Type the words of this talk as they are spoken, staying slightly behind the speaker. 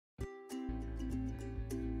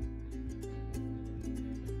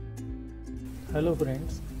Hello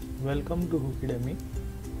friends, welcome to Udemy.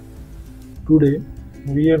 Today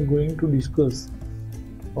we are going to discuss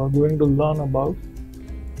or going to learn about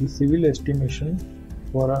the civil estimation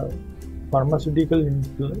for a pharmaceutical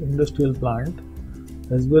industrial plant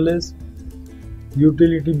as well as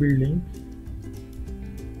utility building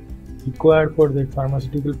required for the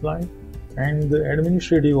pharmaceutical plant and the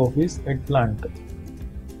administrative office at plant.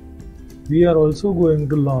 We are also going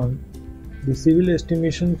to learn the civil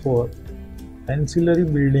estimation for ancillary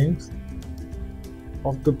buildings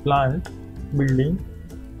of the plant building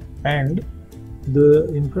and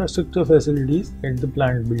the infrastructure facilities at the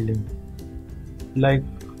plant building like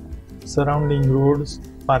surrounding roads,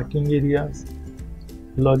 parking areas,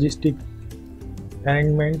 logistic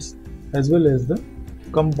arrangements as well as the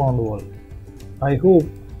compound wall. I hope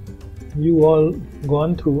you all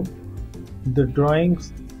gone through the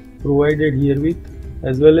drawings provided herewith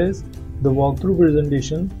as well as the walkthrough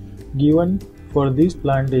presentation given for this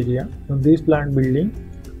plant area, this plant building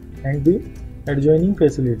and the adjoining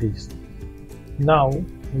facilities. Now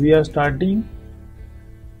we are starting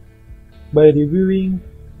by reviewing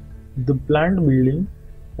the plant building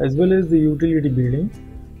as well as the utility building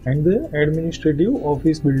and the administrative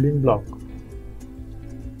office building block.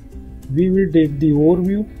 We will take the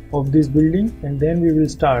overview of this building and then we will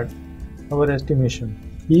start our estimation.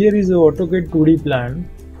 Here is the Autocad 2D plan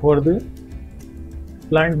for the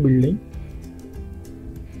plant building,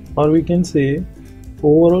 or we can say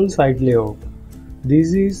overall site layout.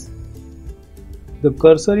 This is the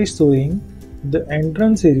cursor is showing the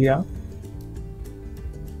entrance area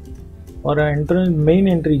or main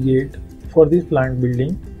entry gate for this plant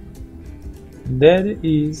building. There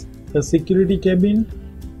is a security cabin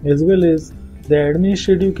as well as the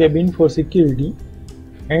administrative cabin for security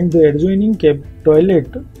and the adjoining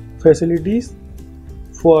toilet facilities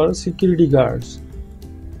for security guards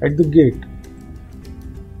at the gate.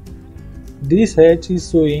 This hatch is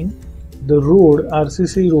showing the road,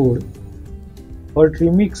 RCC road or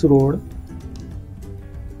Trimix road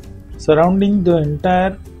surrounding the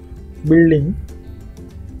entire building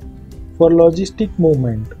for logistic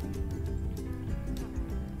movement.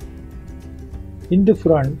 In the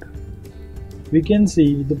front, we can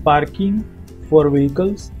see the parking for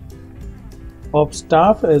vehicles of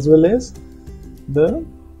staff as well as the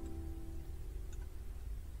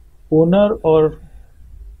owner or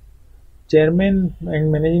chairman and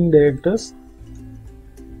managing directors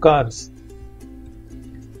cars.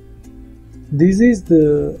 This is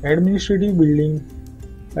the administrative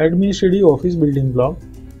office building block.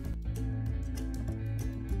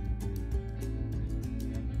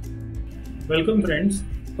 Welcome friends.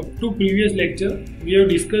 Up to previous lecture we have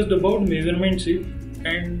discussed about measurement sheet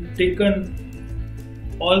and taken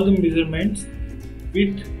all the measurements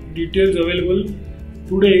with details available.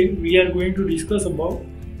 Today we are going to discuss about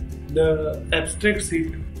the abstract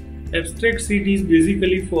sheet. Abstract sheet is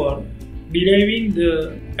basically for deriving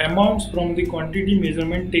the amounts from the quantity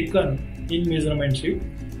measurement taken in measurement sheet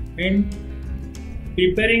and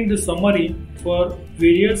preparing the summary for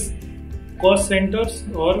various cost centers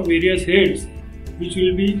or various heads which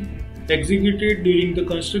will be executed during the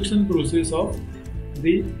construction process of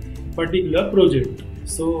the particular project.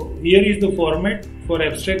 So here is the format for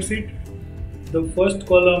abstract sheet. The first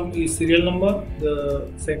column is serial number, the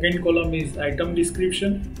second column is item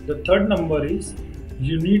description, the third number is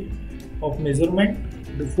unit of measurement,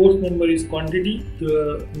 the fourth number is quantity,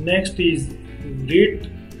 the next is rate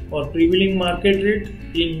or prevailing market rate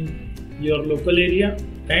in your local area,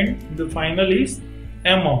 and the final is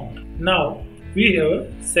amount. Now we have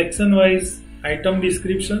section wise item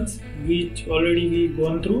descriptions which already we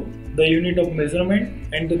gone through, the unit of measurement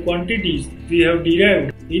and the quantities we have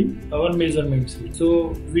derived in our measurement sheet.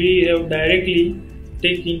 So we have directly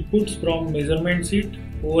take inputs from measurement sheet.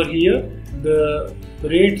 Over here the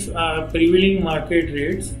rates are prevailing market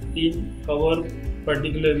rates in our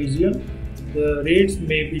particular region. The rates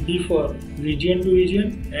may be differ region to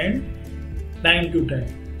region and time to time.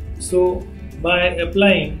 So by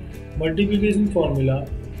applying multiplication formula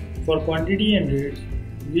for quantity and rates,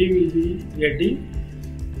 we will be getting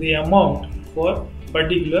the amount for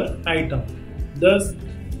particular item. Thus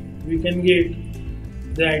we can get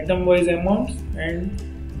the item wise amounts, and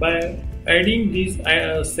by adding these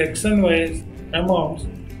section wise amounts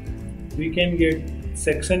we can get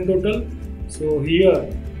section total. So here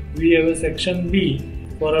we have a section B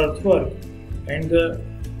for earthwork and the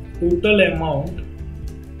total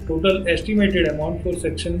estimated amount for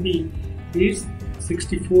section B is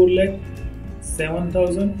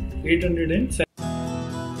 64,07,807.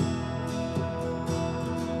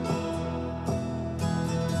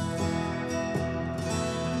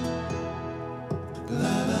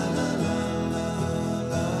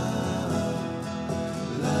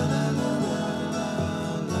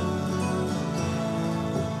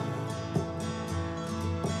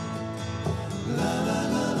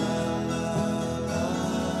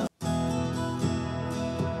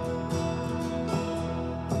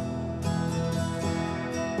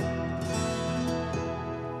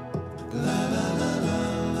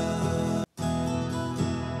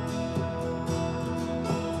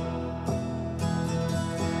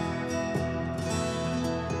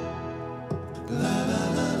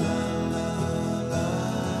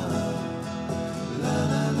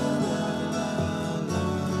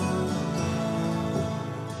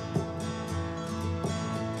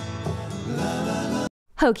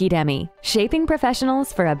 Udemy, shaping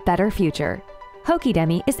professionals for a better future.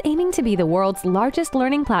 Udemy is aiming to be the world's largest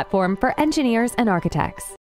learning platform for engineers and architects.